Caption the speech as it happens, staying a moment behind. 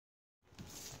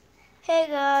Hey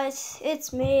guys,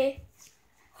 it's me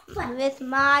with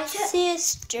my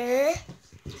sister.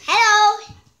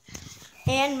 Hello!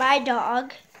 And my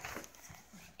dog.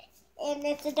 And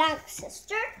it's a dog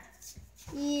sister.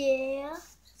 Yeah.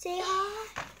 Say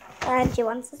hi. And she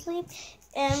wants to sleep.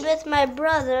 And with my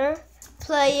brother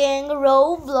playing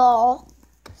Roblox.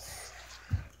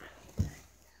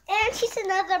 And she's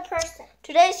another person.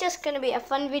 Today's just going to be a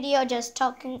fun video, just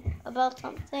talking about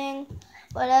something,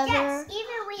 whatever. Yes,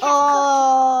 even we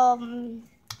have cookies.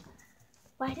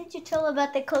 Why did you tell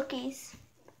about the cookies?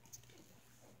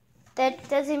 That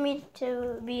doesn't need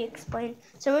to be explained.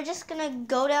 So we're just going to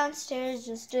go downstairs,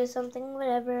 just do something,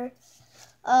 whatever.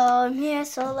 Yeah,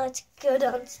 so let's go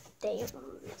downstairs.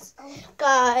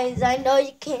 Guys, I know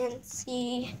you can't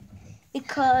see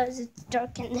because it's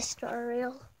dark in this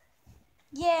tutorial.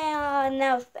 Yeah,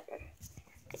 now it's better.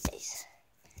 Good days.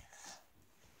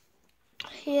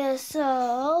 Yeah,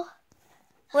 so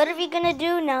what are we gonna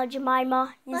do now,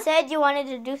 Jemima? You said you wanted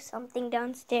to do something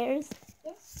downstairs.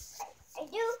 Yes, I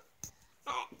do.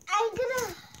 I'm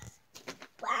gonna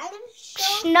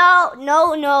show.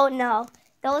 No.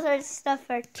 Those are stuff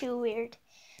are too weird.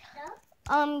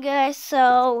 No? Guys,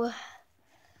 so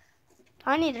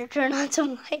I need to turn on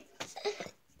some lights.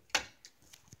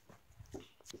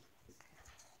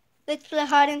 Let's play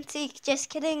hide and seek. Just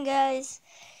kidding, guys.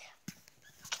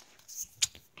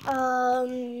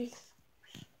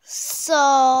 So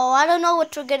I don't know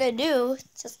what we're gonna do.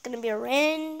 It's just gonna be a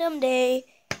random day.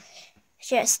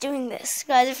 Just doing this,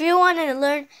 guys. If you want to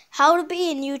learn how to be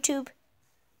in YouTube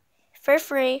for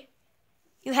free,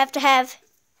 you have to have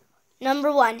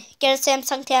number 1, get a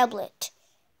Samsung tablet.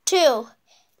 2,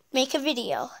 make a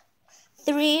video.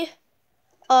 3,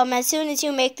 as soon as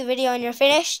you make the video and you're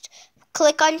finished,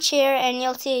 click on share and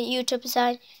you'll see a YouTube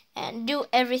sign and do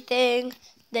everything.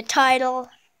 The title,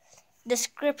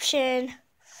 description,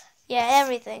 yeah,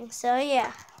 everything. So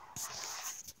yeah,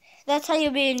 that's how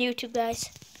you be in YouTube, guys.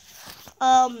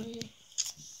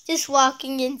 Just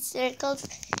walking in circles.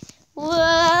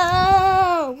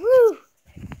 Whoa, woo!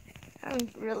 I'm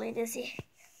really dizzy.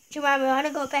 Jemima, want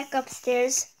to go back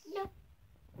upstairs? No.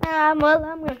 Well,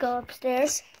 I'm gonna go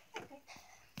upstairs.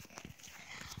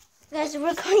 Guys,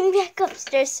 we're going back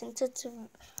upstairs since it's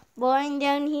boring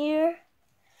down here.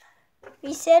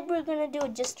 We said we're gonna do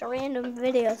just a random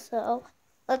video, so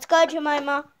let's go,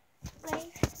 Jemima.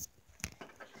 Right.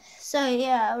 So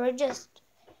yeah, we're just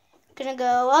gonna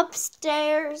go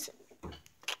upstairs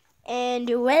and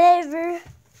do whatever.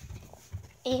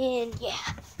 And yeah,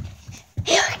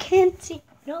 I can't see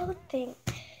nothing.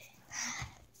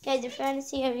 Guys, if you want to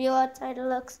see a view outside, it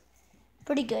looks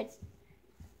pretty good.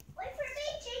 Wait for me,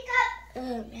 Jacob.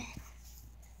 Oh man.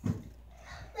 We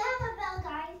have a bell,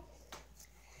 guys.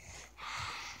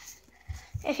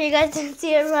 If you guys didn't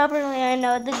see it properly, I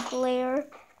know the glare.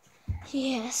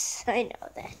 Yes, I know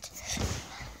that.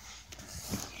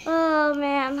 Oh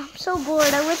man, I'm so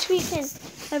bored. I wish we can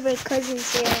have our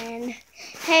cousins here. And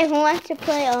hey, who wants to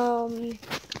play?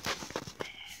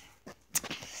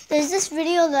 There's this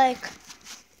video like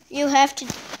you have to.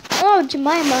 Oh,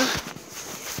 Jemima.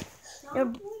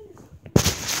 You're...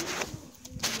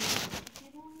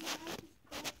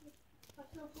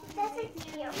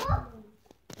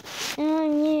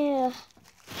 yeah.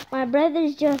 My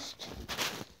brother's just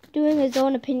doing his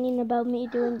own opinion about me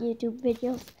doing YouTube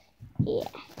videos. Yeah.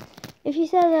 If you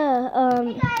said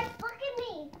Hey guys, look at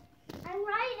me. I'm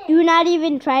writing. do not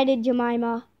even try to,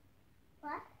 Jemima.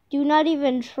 What? Do not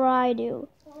even try to.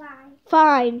 Why?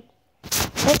 Fine.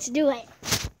 Let's do it.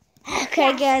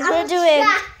 Okay, guys, we're doing.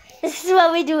 This is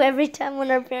what we do every time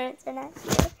when our parents are not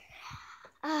here.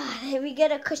 Then we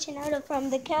get a cushion out from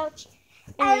the couch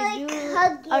and we do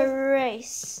a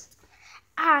race.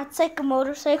 It's like a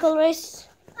motorcycle race.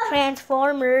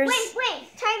 Transformers. Wait.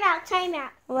 Time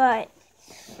out. What?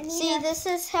 See, this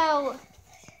is how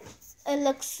it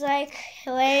looks like.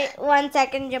 Wait 1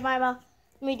 second, Jemima.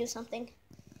 Let me do something.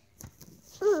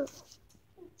 Ooh.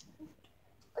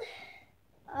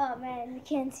 Oh man, we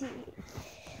can't see.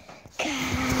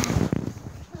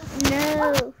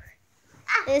 No.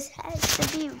 This has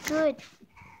to be good.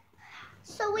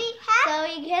 So we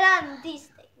get on these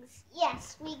things.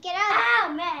 Yes, we get on. Oh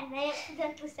man, I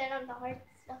accidentally set on the hard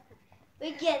stuff.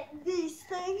 We get these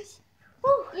things.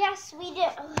 Whew. Yes, we do.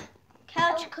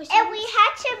 Couch cushions. And we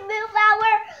had to move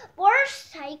our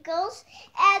motorcycles.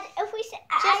 And if we say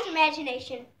Just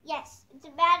imagination. yes, it's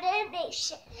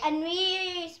imagination. And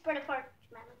we spread apart.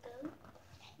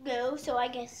 Go, so I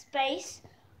guess space.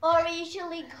 Or we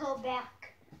usually go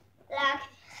back. Like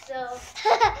so.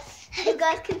 You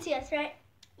guys can see us, right?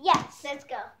 Yes. Let's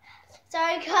go.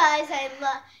 Sorry guys,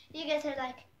 you guys are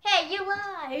like, Hey, you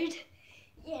lied.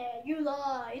 Yeah, you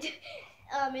lied.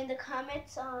 In the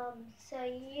comments. So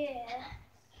yeah.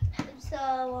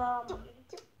 So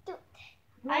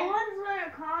No one's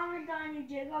gonna comment on you,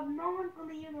 Jacob. No one's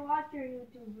gonna even watch your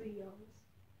YouTube videos.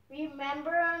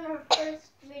 remember on our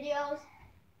first videos?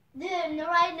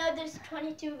 Right now there's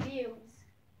 22 views.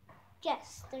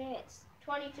 Yes, there is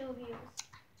 22 views.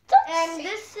 And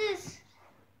this is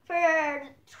for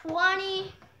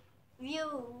 20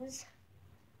 views,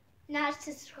 not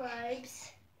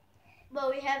subscribes. But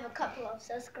we have a couple of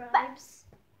subscribes.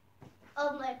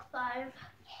 Like 5.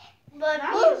 But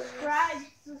Not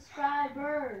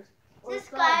subscribers.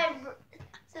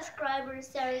 Subscribers,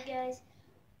 sorry guys.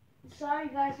 Sorry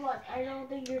guys, what? I don't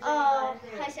think you're saying Oh,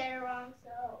 guys there. I said it wrong,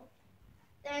 so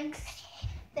thanks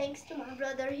to my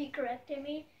brother, he corrected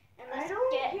me. And I let's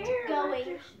don't get care about going.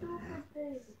 your stupid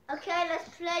thing. Okay, let's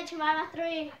play Jemima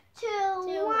 3, 2,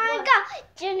 1, One, go!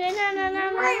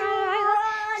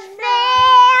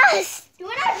 Fast. You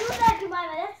wanna do that,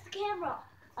 Jemima? That's the camera.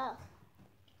 Oh.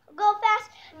 Go fast.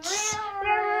 I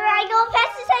go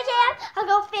fast as I can. I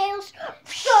go fast.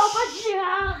 So much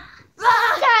jump.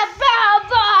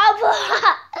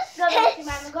 Go back,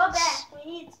 Jemima. Go back. We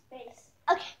need space.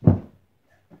 Okay.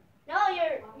 No,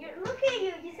 you're look at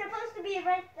you. You're supposed to be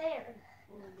right there.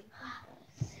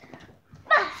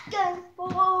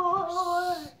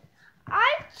 Basketball.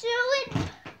 I'm doing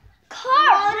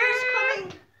Water's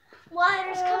coming.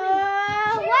 Water's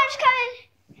coming. Water's coming.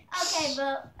 Okay,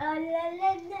 but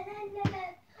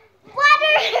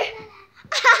Water.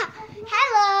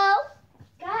 Hello.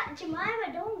 God,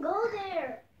 Jemima, don't go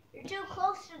there. You're too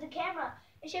close to the camera.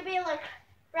 It should be like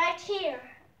right here.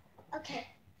 Okay.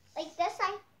 Like this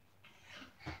side.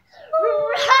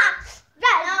 No,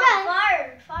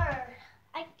 far.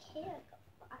 I can't go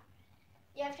far.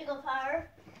 You have to go far.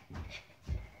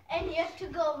 And you have to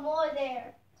go more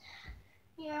there.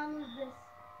 Here, I'll move this.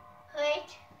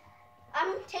 Wait.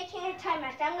 I'm taking a time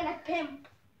out. I'm gonna pimp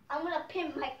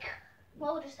my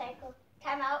motorcycle.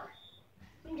 Time out.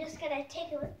 I'm just gonna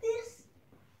take it with this.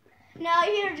 Now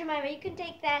here, Jemima, you can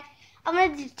take that. I'm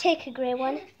gonna take a gray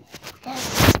one.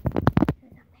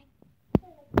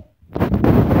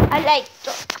 I like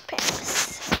dark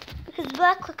pants because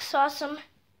black looks awesome.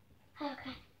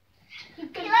 Okay.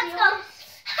 Okay, let's go.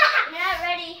 You're not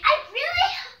ready. I'm really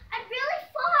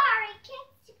far. I can't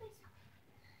see myself.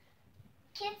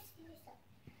 Can't see myself.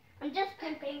 I'm just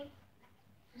pimping.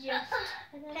 Just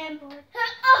pimp.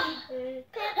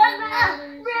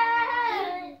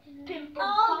 Pimp.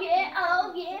 Oh yeah.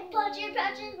 Punch it. You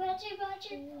got to feel my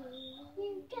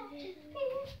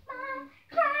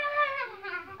pride.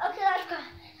 Okay, let's go.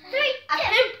 3, 2,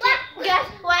 Pimp. Guys,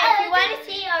 if you want to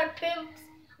see our pimps,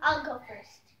 I'll go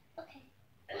first. Okay.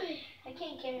 I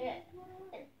can't get it.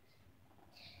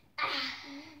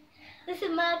 This is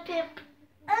my pimp.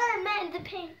 Oh man, the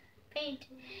paint.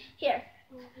 Here.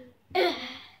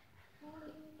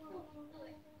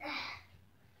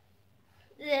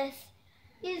 This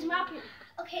is my pimp.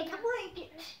 Okay, The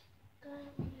blanket.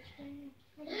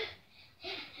 You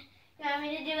want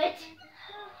me to do it?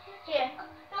 Here.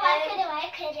 No, I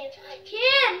couldn't.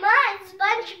 Here, mine,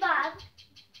 SpongeBob.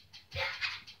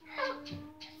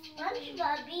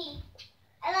 SpongeBob B.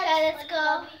 Okay, let's go.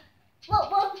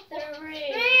 Whoa. 3, 3,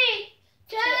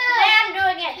 2, I'm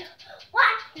doing it. 1,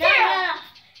 No.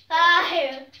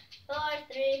 5, 4,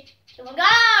 3, 2, 1, go!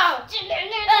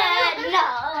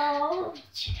 No.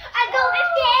 I go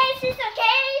with this,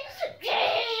 okay?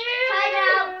 Time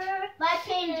out. My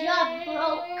pin job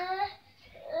broke.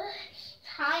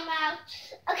 Time out.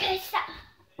 Okay, stop.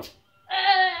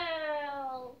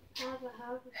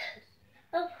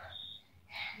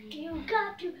 You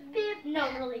got to pimp.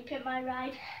 No, really, pimp my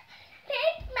ride.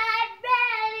 Pick my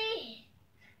Friday.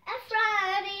 A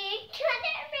Friday.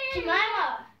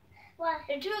 Jemima, What?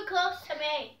 you're too close to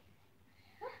me.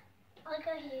 I'll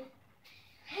go here.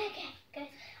 Okay, guys,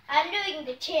 I'm doing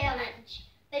the challenge.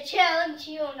 The challenge,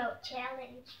 you know,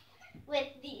 challenge with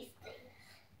these things.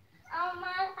 Oh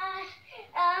my gosh.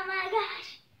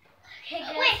 Okay,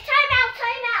 guys. Wait, time out.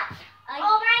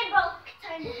 Oh, mine broke.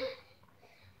 Time out.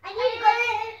 I need to go.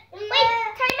 Wait,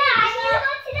 time out. I need to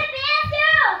go to the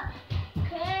bathroom.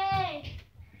 Okay.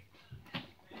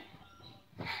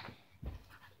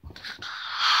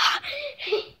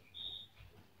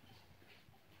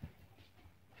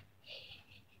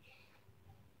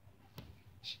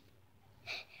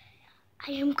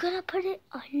 I am gonna put it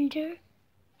under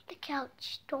the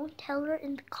couch. Don't tell her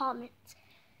in the comments.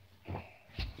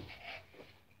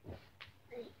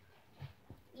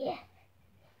 Yeah.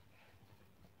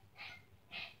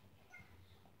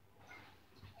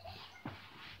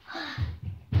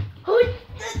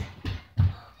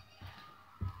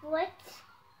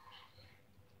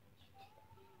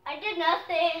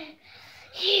 nothing.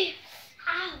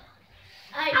 Ow.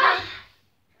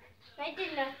 I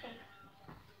did nothing.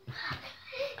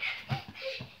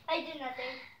 I did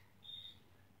nothing.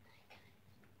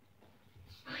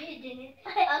 Oh, you didn't.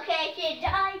 Okay, she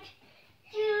died.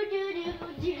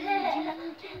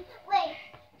 Wait.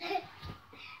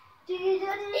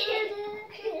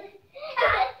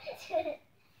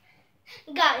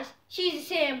 Guys, she's a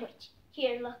sandwich.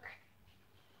 Here, look.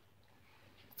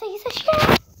 She's a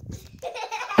sandwich.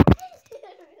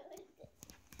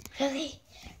 Really?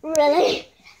 Really?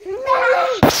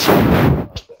 Really?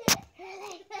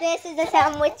 This is a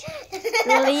sandwich.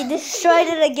 Really destroyed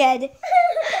it again.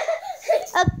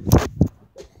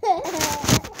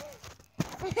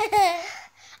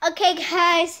 Okay,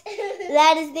 guys,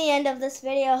 that is the end of this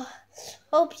video.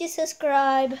 Hope you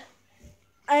subscribe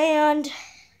and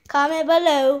comment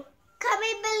below.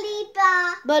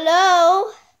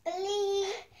 Below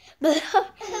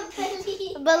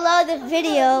the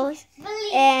videos,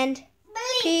 and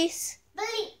peace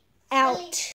out.